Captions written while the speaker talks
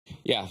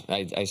Yeah,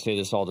 I say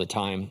this all the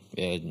time.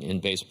 In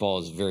baseball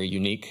is very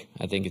unique.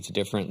 I think it's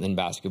different than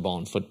basketball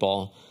and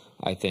football.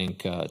 I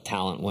think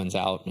talent wins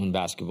out in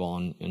basketball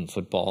and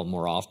football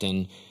more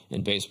often.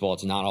 In baseball,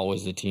 it's not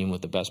always the team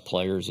with the best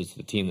players. It's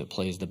the team that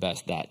plays the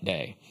best that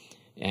day.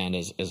 And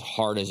as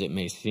hard as it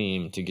may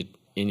seem to get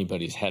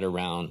anybody's head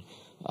around,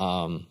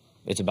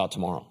 it's about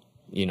tomorrow.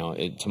 You know,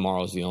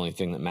 tomorrow is the only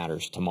thing that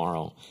matters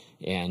tomorrow.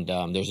 And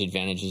there's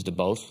advantages to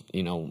both.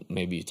 You know,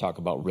 maybe you talk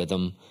about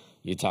rhythm,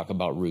 you talk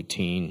about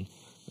routine,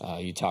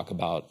 you talk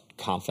about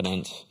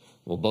confidence.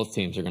 Well, both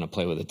teams are going to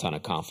play with a ton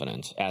of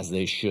confidence, as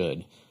they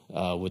should,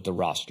 with the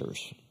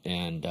rosters.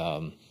 And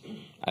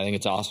I think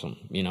it's awesome.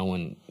 You know,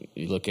 when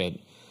you look at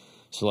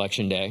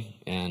Selection Day,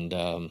 and,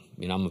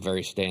 you know, I'm a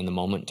very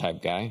stay-in-the-moment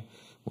type guy,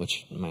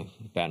 which my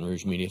Baton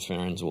Rouge media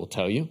friends will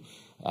tell you.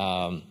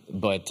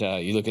 But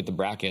you look at the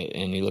bracket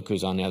and you look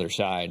who's on the other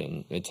side,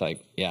 and it's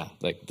like, yeah,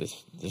 like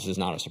this is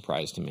not a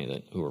surprise to me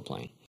that who we're playing.